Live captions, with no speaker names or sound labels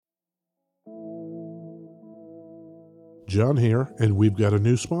John here, and we've got a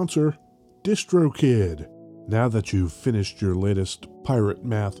new sponsor, DistroKid. Now that you've finished your latest Pirate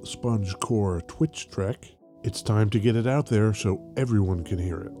Math Sponge Core Twitch trek, it's time to get it out there so everyone can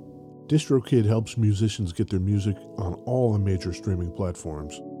hear it. DistroKid helps musicians get their music on all the major streaming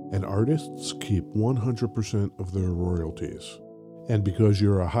platforms, and artists keep 100% of their royalties. And because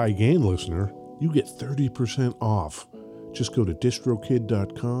you're a High Gain listener, you get 30% off. Just go to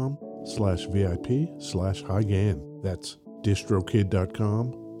distrokid.com/VIP/highgain. That's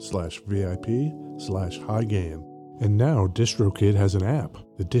distrokid.com/VIP/highgain. And now DistroKid has an app.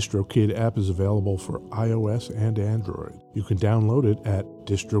 The DistroKid app is available for iOS and Android. You can download it at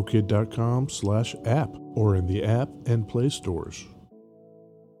distrokid.com/app or in the App and Play stores.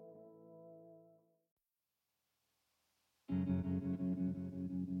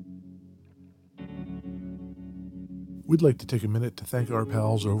 We'd like to take a minute to thank our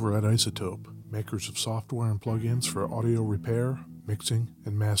pals over at Isotope, makers of software and plugins for audio repair, mixing,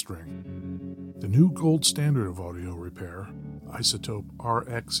 and mastering. The new gold standard of audio repair, Isotope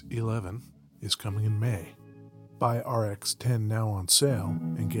RX11, is coming in May. Buy RX10 now on sale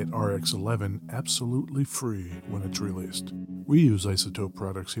and get RX11 absolutely free when it's released. We use Isotope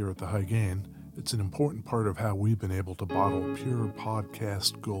products here at the High Gain. It's an important part of how we've been able to bottle pure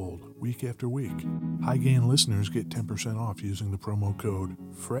podcast gold week after week. High Gain listeners get 10% off using the promo code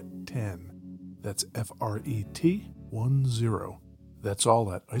FRET10. That's FRET10. That's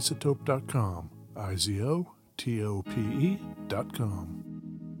all at isotope.com. isotope.com.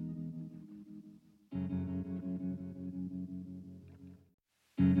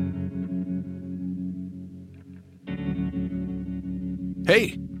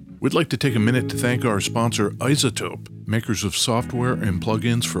 Hey! We'd like to take a minute to thank our sponsor, Isotope, makers of software and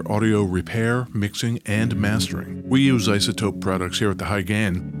plugins for audio repair, mixing, and mastering. We use Isotope products here at the High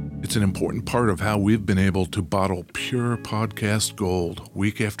Gain. It's an important part of how we've been able to bottle pure podcast gold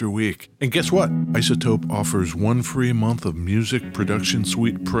week after week. And guess what? Isotope offers 1 free month of Music Production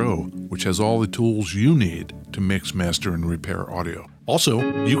Suite Pro, which has all the tools you need to mix, master, and repair audio.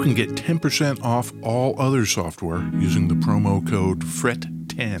 Also, you can get 10% off all other software using the promo code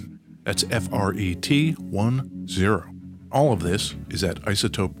FRET10. That's FRET10. All of this is at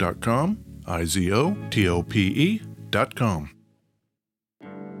isotope.com, isotope.com.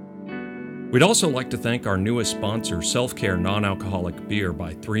 We'd also like to thank our newest sponsor, Self-Care Non-Alcoholic Beer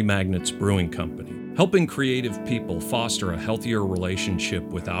by Three Magnets Brewing Company, helping creative people foster a healthier relationship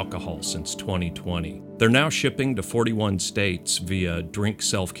with alcohol since 2020. They're now shipping to 41 states via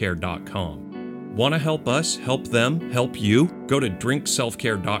drinkselfcare.com. Want to help us, help them, help you? Go to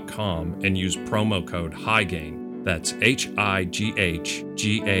drinkselfcare.com and use promo code HIGHGAIN. That's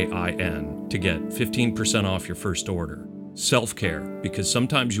HIGHGAIN to get 15% off your first order. Self-care, because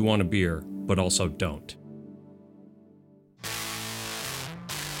sometimes you want a beer, but also don't.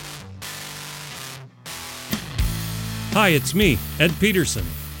 Hi, it's me, Ed Peterson.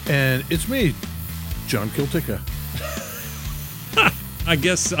 And it's me, John Kiltica. I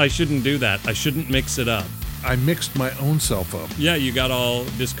guess I shouldn't do that. I shouldn't mix it up. I mixed my own self up. Yeah, you got all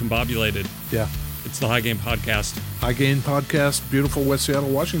discombobulated. Yeah. It's the High Gain Podcast. High Gain Podcast, beautiful West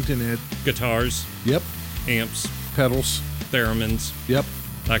Seattle, Washington, Ed. Guitars. Yep. Amps. Pedals. Theremins. Yep.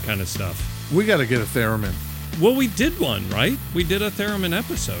 That kind of stuff. We got to get a theremin. Well, we did one, right? We did a theremin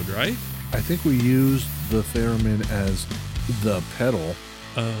episode, right? I think we used the theremin as the pedal.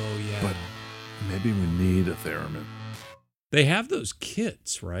 Oh, yeah. But maybe we need a theremin. They have those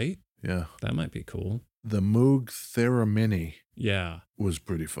kits, right? Yeah. That might be cool. The Moog Theramini. Yeah. Was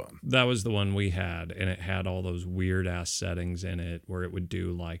pretty fun. That was the one we had, and it had all those weird-ass settings in it where it would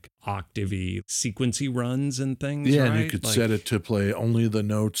do, like, octavey sequency runs and things, yeah, right? And you could set it to play only the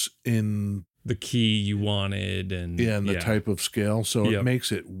notes in the key you wanted. And the type of scale, so it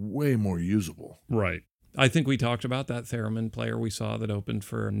makes it way more usable. Right. I think we talked about that theremin player we saw that opened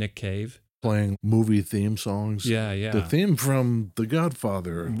for Nick Cave. Playing movie theme songs. Yeah, yeah. The theme from The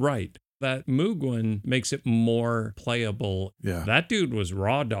Godfather. Right. That Moog one makes it more playable. Yeah. That dude was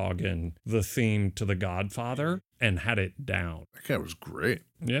raw dogging the theme to The Godfather and had it down. That guy was great.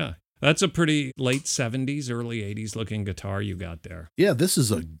 Yeah. That's a pretty late 70s, early 80s looking guitar you got there. Yeah, this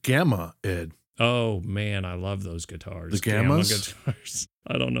is a Gamma, Ed. Oh, man, I love those guitars. The Gammas? Gamma guitars.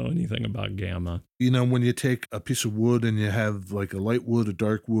 I don't know anything about Gamma. You know, when you take a piece of wood and you have like a light wood, a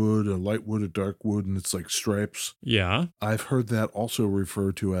dark wood, a light wood, a dark wood, and it's like stripes. Yeah. I've heard that also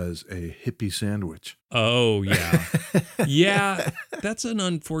referred to as a hippie sandwich. Oh, yeah. Yeah, that's an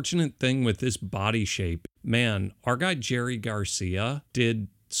unfortunate thing with this body shape. Man, our guy Jerry Garcia did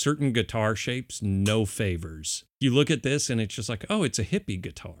certain guitar shapes, no favors. You look at this and it's just like, oh, it's a hippie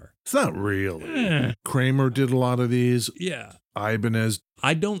guitar. It's not really. Kramer did a lot of these. Yeah. Ibanez.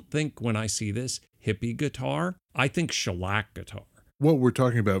 I don't think when I see this hippie guitar, I think shellac guitar. What we're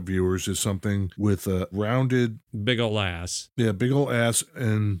talking about, viewers, is something with a rounded... Big ol' ass. Yeah, big ol' ass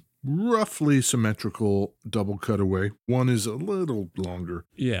and roughly symmetrical double cutaway. One is a little longer.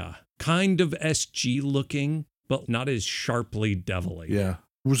 Yeah. Kind of SG looking, but not as sharply devilly. Yeah.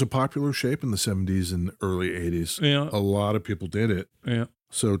 It was a popular shape in the 70s and early 80s. Yeah. A lot of people did it. Yeah.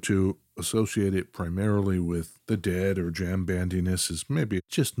 So to associate it primarily with the Dead or jam bandiness is maybe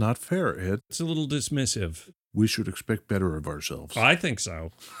just not fair, Ed. It's a little dismissive. We should expect better of ourselves. I think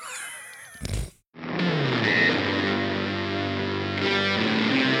so.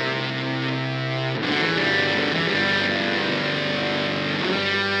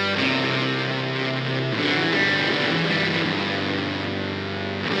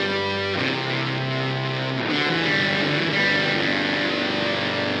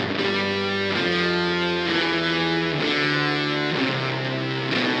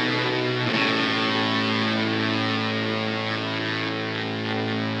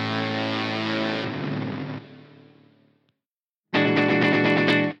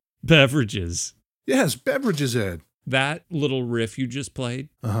 Beverages. Yes, beverages, Ed. That little riff you just played,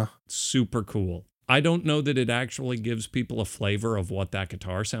 super cool. I don't know that it actually gives people a flavor of what that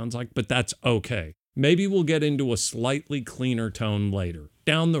guitar sounds like, but that's okay. Maybe we'll get into a slightly cleaner tone later,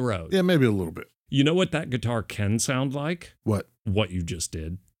 down the road. Yeah, maybe a little bit. You know what that guitar can sound like? What? What you just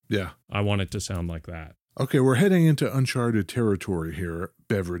did. Yeah. I want it to sound like that. Okay, we're heading into uncharted territory here,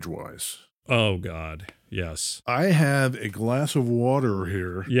 beverage-wise. Oh, God. Yes. I have a glass of water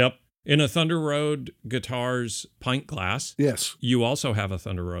here. Yep. In a Thunder Road Guitars pint glass. Yes. You also have a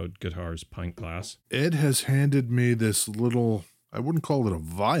Thunder Road Guitars pint glass. Ed has handed me this little, I wouldn't call it a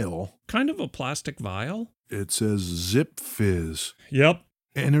vial. Kind of a plastic vial. It says Zip Fizz. Yep.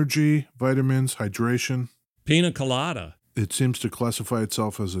 Energy, vitamins, hydration. Pina colada. It seems to classify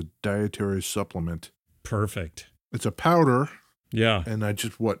itself as a dietary supplement. Perfect. It's a powder. Yeah. And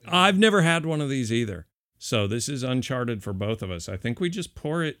I've never had one of these either. So this is uncharted for both of us. I think we just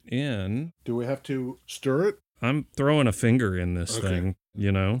pour it in. Do we have to stir it? I'm throwing a finger in this thing,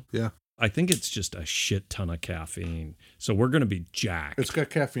 you know? Yeah. I think it's just a shit ton of caffeine. So we're going to be jacked. It's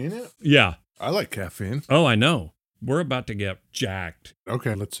got caffeine in it? Yeah. I like caffeine. Oh, I know. We're about to get jacked.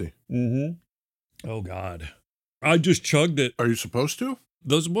 Okay, let's see. Mm-hmm. Oh, God. I just chugged it. Are you supposed to?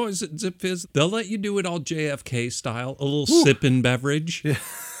 Those boys at Zip Fizz, they'll let you do it all JFK style, a little sipping beverage. Yeah.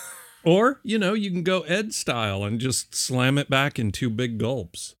 Or, you know, you can go Ed style and just slam it back in 2 big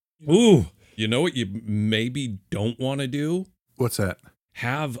gulps. Ooh, you know what you maybe don't want to do? What's that?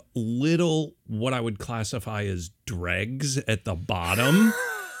 Have little, what I would classify as dregs at the bottom.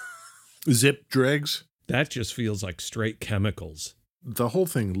 Zip dregs? That just feels like straight chemicals. The whole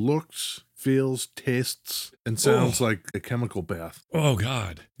thing looks, feels, tastes, and sounds like a chemical bath. Oh,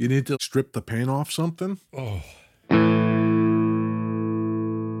 God. You need to strip the paint off something? Oh.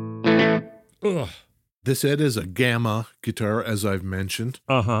 Ugh. This, Ed, is a Gamma guitar, as I've mentioned.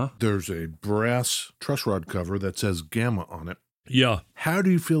 Uh-huh. There's a brass truss rod cover that says Gamma on it. Yeah. How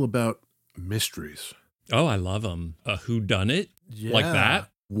do you feel about mysteries? Oh, I love them. A whodunit? Yeah. Like that?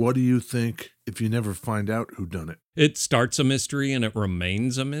 What do you think if you never find out who done it? It starts a mystery and it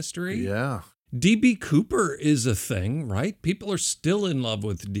remains a mystery? Yeah. D.B. Cooper is a thing, right? People are still in love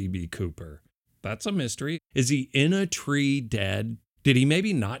with D.B. Cooper. That's a mystery. Is he in a tree dead? Did he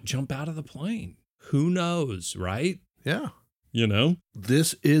maybe not jump out of the plane? Who knows, right? Yeah. You know?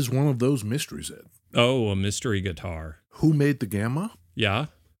 This is one of those mysteries, Ed. Oh, a mystery guitar. Who made the Gamma? Yeah.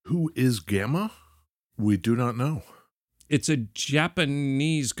 Who is Gamma? We do not know. It's a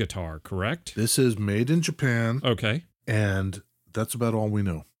Japanese guitar, correct? This is made in Japan. Okay. And that's about all we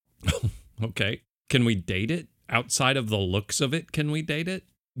know. Okay. Can we date it? Outside of the looks of it, can we date it?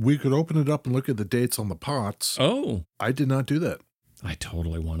 We could open it up and look at the dates on the pots. Oh. I did not do that. I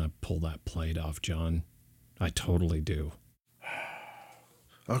totally want to pull that plate off, John. I totally do.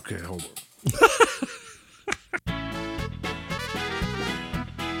 Okay, hold on.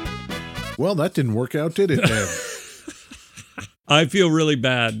 Well, that didn't work out, did it, Ed? I feel really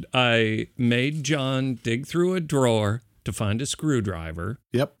bad. I made John dig through a drawer to find a screwdriver.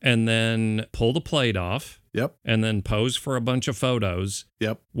 Yep. And then pull the plate off. Yep. And then pose for a bunch of photos.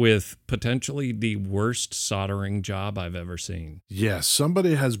 Yep. With potentially the worst soldering job I've ever seen. Yes,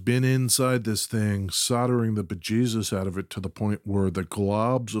 somebody has been inside this thing soldering the bejesus out of it to the point where the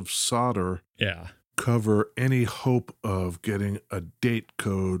globs of solder cover any hope of getting a date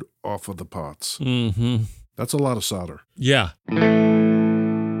code off of the pots. Mm-hmm. That's a lot of solder. Yeah.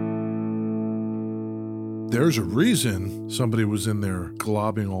 There's a reason somebody was in there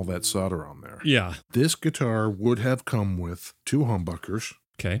globbing all that solder on there. Yeah. This guitar would have come with 2 humbuckers.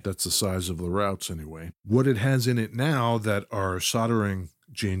 Okay. That's the size of the routes anyway. What it has in it now that our soldering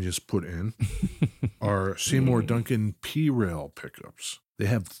genius put in are Seymour Duncan P-Rail pickups. They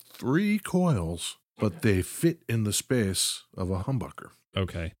have 3 coils, but they fit in the space of a humbucker.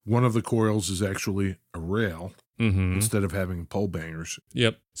 Okay. One of the coils is actually a rail Mm-hmm. instead of having pole bangers.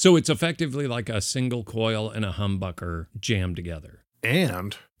 Yep. So it's effectively like a single coil and a humbucker jammed together.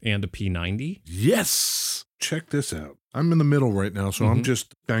 And a P90? yes, check this out. I'm in the middle right now, so I'm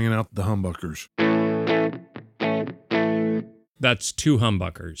just banging out the humbuckers. That's 2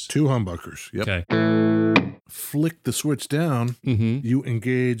 humbuckers. 2 humbuckers, yep. Okay. Flick the switch down, Mm-hmm. you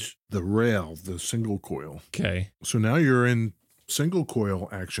engage the rail, the single coil. Okay. So now you're in single coil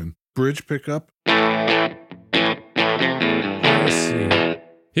action. Bridge pickup. I see.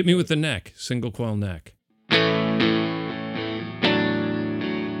 Hit me with the neck. Single coil neck.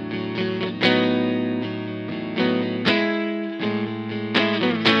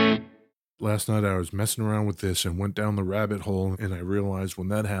 Last night I was messing around with this and went down the rabbit hole, and I realized when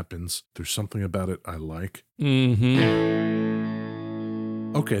that happens, there's something about it I like. Mm-hmm.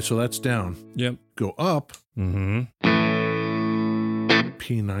 Okay, so that's down. Yep. Go up. Mm-hmm.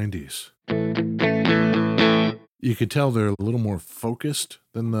 P90s. You can tell they're a little more focused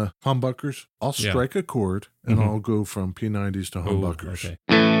than the humbuckers. I'll strike a chord, and I'll go from P90s to humbuckers. Ooh,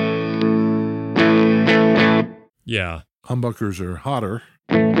 okay. Yeah. Humbuckers are hotter.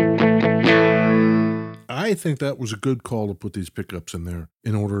 I think that was a good call to put these pickups in there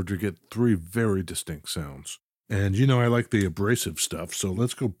in order to get 3 very distinct sounds. And you know I like the abrasive stuff, so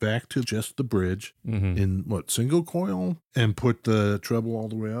let's go back to just the bridge in, single coil? And put the treble all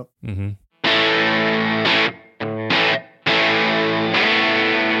the way up? Mm-hmm.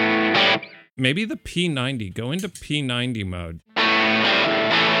 Maybe the P90. Go into P90 mode.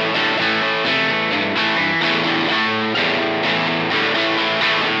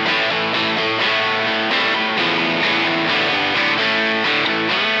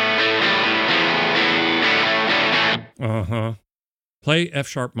 Uh-huh. Play F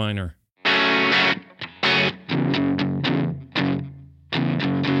sharp minor.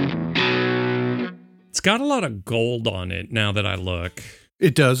 It's got a lot of gold on it now that I look.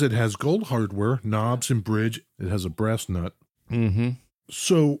 It does. It has gold hardware, knobs and bridge. It has a brass nut. Mm-hmm.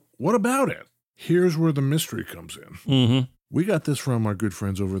 So what about it? Here's where the mystery comes in. Mm-hmm. We got this from our good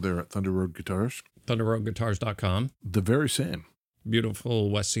friends over there at Thunder Road Guitars. ThunderRoadGuitars.com. The very same.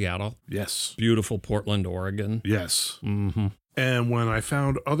 Beautiful West Seattle. Yes. Beautiful Portland, Oregon. Yes. Mm-hmm. And when I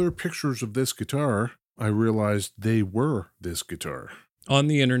found other pictures of this guitar, I realized they were this guitar. On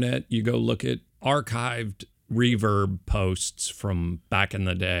the internet, you go look at archived reverb posts from back in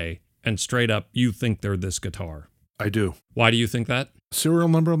the day, and straight up, you think they're this guitar. I do. Why do you think that? Serial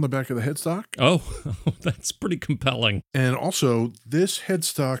number on the back of the headstock. Oh, that's pretty compelling. And also, this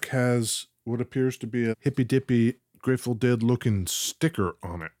headstock has what appears to be a hippy-dippy Grateful Dead looking sticker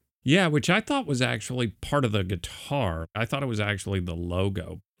on it. Yeah, which I thought was actually part of the guitar. I thought it was actually the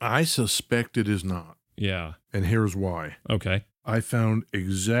logo. I suspect it is not. Yeah. And here's why. Okay. I found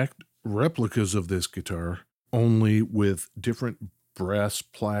exact replicas of this guitar, only with different brass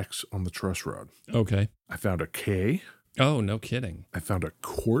plaques on the truss rod. Okay. I found a K. Oh, no kidding. I found a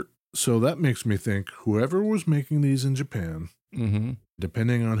quart. So that makes me think whoever was making these in Japan,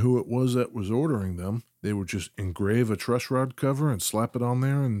 depending on who it was that was ordering them, they would just engrave a truss rod cover and slap it on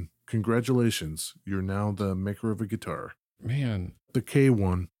there, and congratulations, you're now the maker of a guitar. Man. The K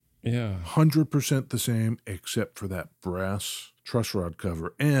one, Yeah. 100% the same except for that brass truss rod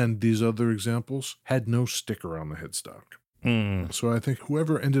cover. And these other examples had no sticker on the headstock. So I think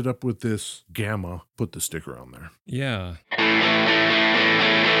whoever ended up with this Gamma put the sticker on there. Yeah.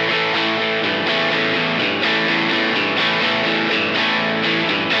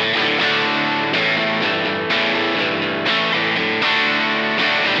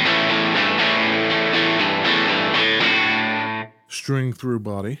 String through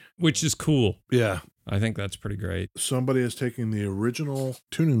body. Which is cool. Yeah. I think that's pretty great. Somebody has taken the original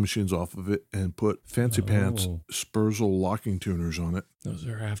tuning machines off of it and put Fancy Pants Spurzl locking tuners on it. Those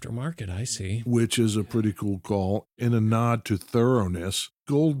are aftermarket, I see. Which is a pretty cool call. In a nod to thoroughness,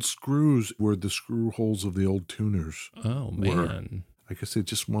 gold screws were the screw holes of the old tuners. Oh, man. I guess they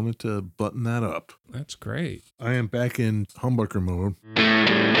just wanted to button that up. That's great. I am back in humbucker mode.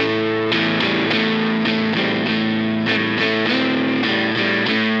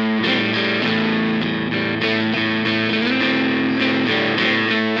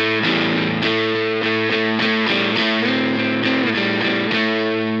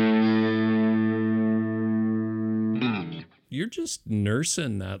 just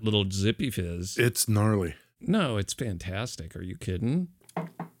nursing that little zippy fizz. It's gnarly. No, it's fantastic. Are you kidding?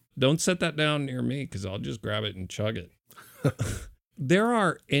 Don't set that down near me because I'll just grab it and chug it. There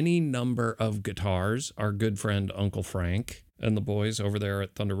are any number of guitars our good friend Uncle Frank and the boys over there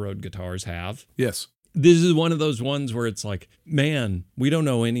at Thunder Road Guitars have. Yes. This is one of those ones where it's like, man, we don't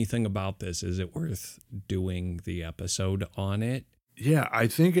know anything about this. Is it worth doing the episode on it? Yeah, I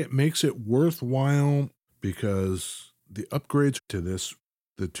think it makes it worthwhile because the upgrades to this,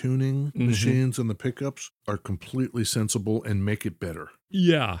 the tuning machines and the pickups are completely sensible and make it better.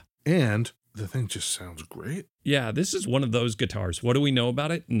 Yeah. And the thing just sounds great. Yeah, this is one of those guitars. What do we know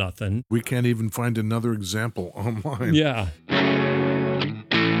about it? Nothing. We can't even find another example online. Yeah.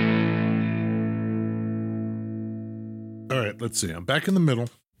 All right, let's see. I'm back in the middle.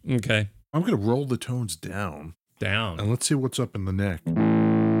 Okay. I'm going to roll the tones down. And let's see what's up in the neck.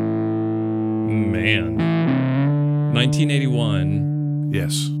 Man. 1981.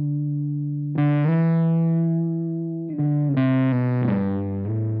 Yes.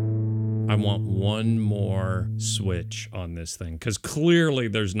 I want one more switch on this thing because clearly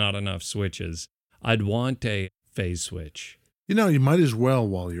there's not enough switches. I'd want a phase switch. You know, you might as well,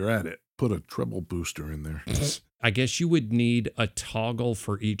 while you're at it, put a treble booster in there. I guess you would need a toggle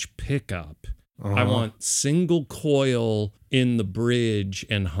for each pickup. I want single coil in the bridge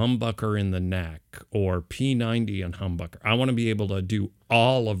and humbucker in the neck, or P90 and humbucker. I want to be able to do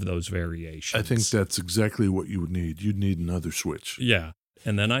all of those variations. I think that's exactly what you would need. You'd need another switch. Yeah.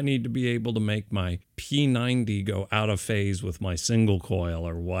 And then I need to be able to make my P90 go out of phase with my single coil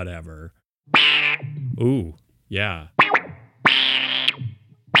or whatever. Ooh, yeah.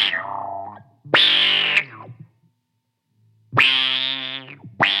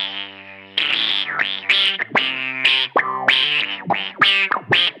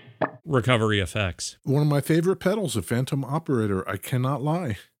 Recovery effects. One of my favorite pedals, a Phantom Operator. I cannot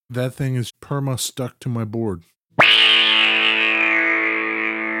lie. That thing is perma stuck to my board.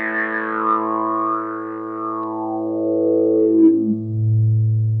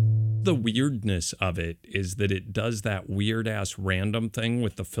 The weirdness of it is that it does that weird ass random thing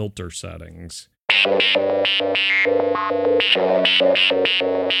with the filter settings.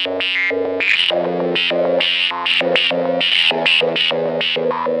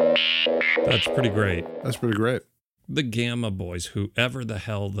 That's pretty great. That's pretty great. The Gamma Boys, whoever the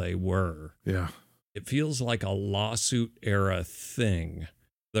hell they were. Yeah. It feels like a lawsuit era thing.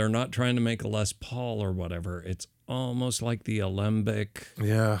 They're not trying to make a Les Paul or whatever. It's almost like the Alembic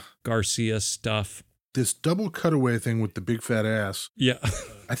Garcia stuff. This double cutaway thing with the big fat ass. Yeah.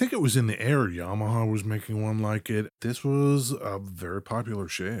 I think it was in the air. Yamaha was making one like it. This was a very popular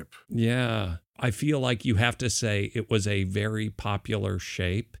shape. Yeah. I feel like you have to say it was a very popular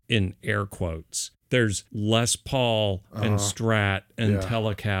shape in air quotes. There's Les Paul and Strat and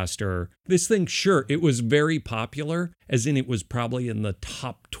Telecaster. This thing, sure, it was very popular, as in it was probably in the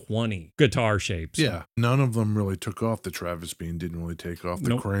top 20 guitar shapes. Yeah. None of them really took off. The Travis Bean didn't really take off. The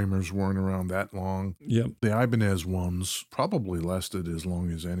Nope. Kramers weren't around that long. Yep. The Ibanez ones probably lasted as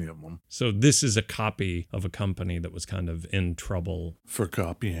long as any of them. So this is a copy of a company that was kind of in trouble. For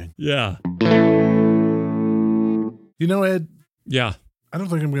copying. Yeah. You know, Ed, Yeah. I don't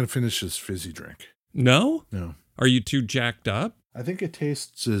think I'm going to finish this fizzy drink. No? No. Are you too jacked up? I think it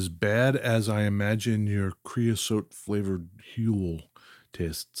tastes as bad as I imagine your creosote-flavored Huel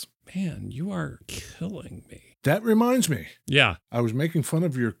tastes. Man, you are killing me. That reminds me. Yeah. I was making fun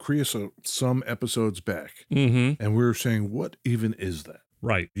of your creosote some episodes back. Mm-hmm. And we were saying, what even is that?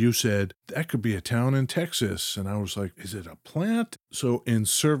 Right. You said, that could be a town in Texas. And I was like, is it a plant? So in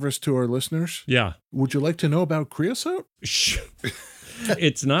service to our listeners, Yeah. would you like to know about creosote?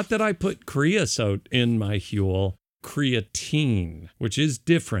 It's not that I put creosote in my Huel, creatine, which is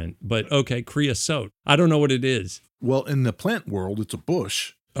different, but okay, creosote. I don't know what it is. Well, in the plant world, it's a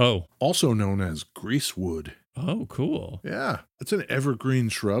bush, Oh. also known as greasewood. Oh, cool. Yeah, it's an evergreen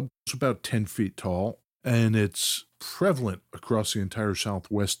shrub. It's about 10 feet tall, and it's prevalent across the entire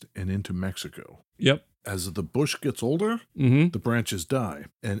Southwest and into Mexico. Yep. As the bush gets older, Mm-hmm. the branches die,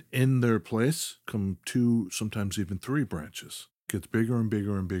 and in their place come 2, sometimes even 3 branches. Gets bigger and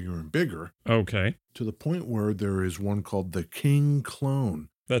bigger and bigger and bigger, Okay. to the point where there is one called the King Clone.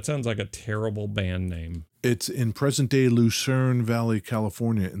 That sounds like a terrible band name. It's in present-day Lucerne Valley,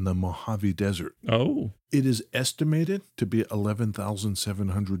 California, in the Mojave Desert. Oh. It is estimated to be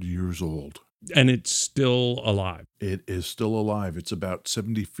 11,700 years old. And it's still alive. It is still alive. It's about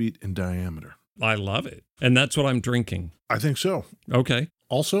 70 feet in diameter. I love it. And that's what I'm drinking. I think so. Okay.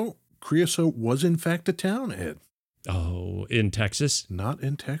 Also, creosote was in fact a town, Ed. Oh, in Texas? Not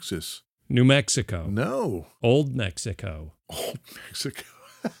in Texas. New Mexico. No. Old Mexico. Old Mexico.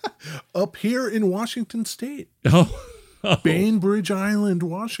 Up here in Washington State. Oh. Bainbridge Island,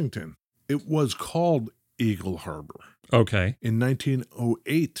 Washington. It was called Eagle Harbor. Okay. In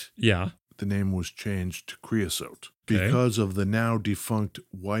 1908, Yeah. the name was changed to Creosote Okay. because of the now defunct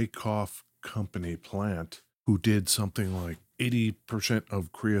Wyckoff Company plant, who did something like 80%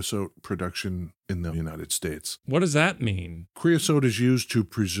 of creosote production in the United States. What does that mean? Creosote is used to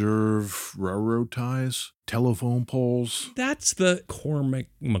preserve railroad ties, telephone poles. That's the Cormac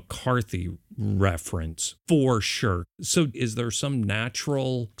McCarthy reference for sure. So is there some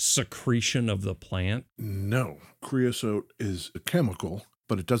natural secretion of the plant? No, creosote is a chemical,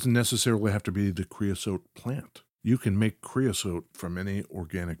 but it doesn't necessarily have to be the creosote plant. You can make creosote from any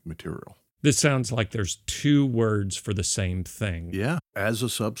organic material. This sounds like there's two words for the same thing. Yeah. As a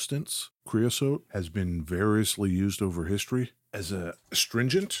substance, creosote has been variously used over history as a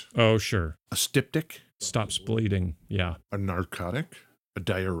astringent, Oh, sure. a styptic, Stops bleeding. Yeah. a narcotic, a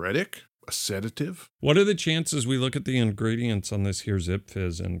diuretic, a sedative. What are the chances we look at the ingredients on this here Zip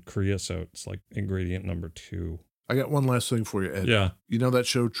Fizz and creosote? It's like ingredient number 2. I got one last thing for you, Ed. Yeah, You know that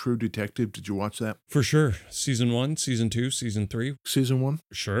show True Detective? Did you watch that? for sure. Season 1, Season 2, Season 3. Season 1?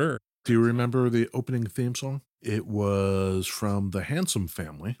 Sure. Do you remember the opening theme song? It was from the Handsome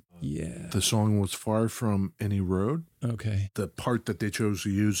Family. Yeah. The song was Far From Any Road. Okay. The part that they chose to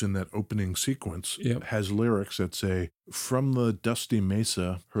use in that opening sequence Yep. has lyrics that say, "From the dusty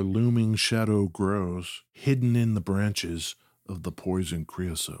mesa, her looming shadow grows, hidden in the branches of the poison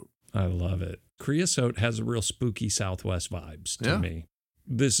creosote." I love it. Creosote has a real spooky Southwest vibes to Yeah. me.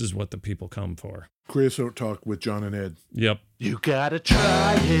 This is what the people come for. Creosote Talk with John and Ed. Yep. You gotta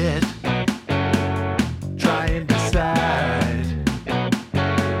try it. Try and decide.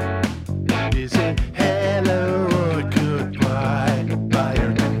 Is it hello or goodbye? Buy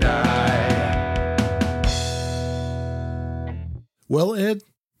or deny? Well, Ed,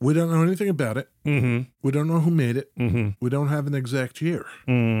 we don't know anything about it. Mm-hmm. We don't know who made it. Mm-hmm. We don't have an exact year.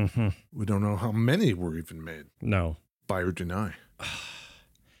 Mm-hmm. We don't know how many were even made. No. Buy or deny.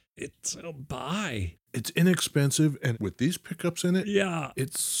 It's a buy. It's inexpensive, and with these pickups in it, Yeah.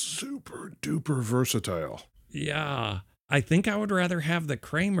 it's super duper versatile. Yeah. I think I would rather have the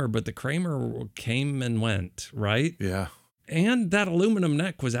Kramer, but the Kramer came and went, right? Yeah. And that aluminum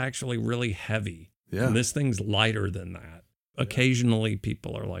neck was actually really heavy. Yeah. And this thing's lighter than that. Occasionally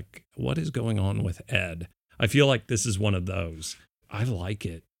people are like, what is going on with Ed? I feel like this is one of those. I like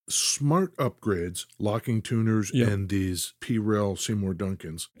it. Smart upgrades, locking tuners, Yep. and these P-Rail Seymour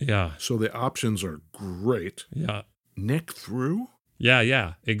Duncans. Yeah. So the options are great. Yeah. Neck through?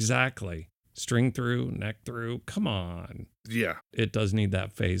 Yeah. Exactly. String through, neck through. Come on. Yeah. It does need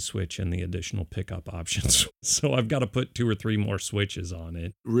that phase switch and the additional pickup options. So I've got to put 2 or 3 more switches on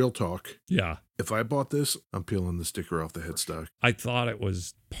it. Real talk. Yeah. If I bought this, I'm peeling the sticker off the headstock. I thought it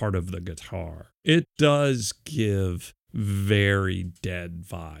was part of the guitar. It does give very dead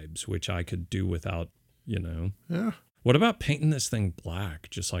vibes, which I could do without, Yeah. What about painting this thing black,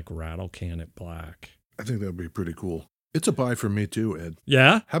 just like Rattle Can it black? I think that would be pretty cool. It's a buy for me too, Ed.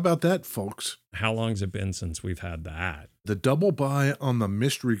 Yeah? How about that, folks? How long's it been since we've had that? The double buy on the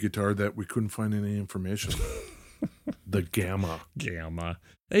mystery guitar that we couldn't find any information on. The Gamma. Gamma.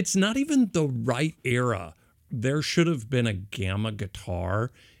 It's not even the right era. There should have been a Gamma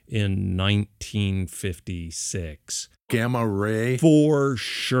guitar in 1956. Gamma Ray. For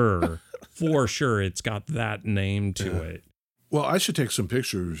sure. For sure. It's got that name to it. Well, I should take some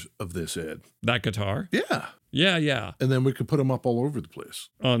pictures of this, Ed. That guitar? Yeah. Yeah. And then we could put them up all over the place.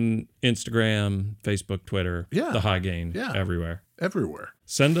 On Instagram, Facebook, Twitter, Yeah. the High Gain, Yeah. everywhere. Everywhere.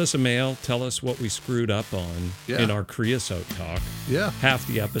 Send us a mail. Tell us what we screwed up on Yeah. in our creosote talk. Yeah. Half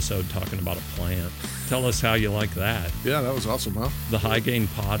the episode talking about a plant. Tell us how you like that. Yeah, that was awesome, huh?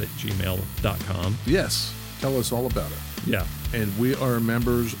 thehighgainpod@gmail.com. Yes. Tell us all about it. Yeah. And we are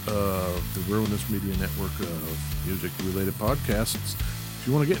members of the Ruinous Media Network of music-related podcasts. If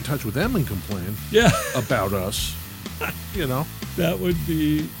you want to get in touch with them and complain Yeah. about us, That would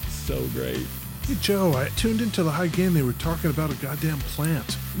be so great. Hey, Joe, I tuned into the High Gain. They were talking about a goddamn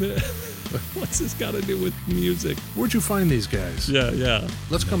plant. What's this got to do with music? Where'd you find these guys? Yeah.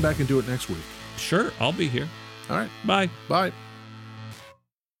 Let's come back and do it next week. Sure, I'll be here. All right. Bye. Bye.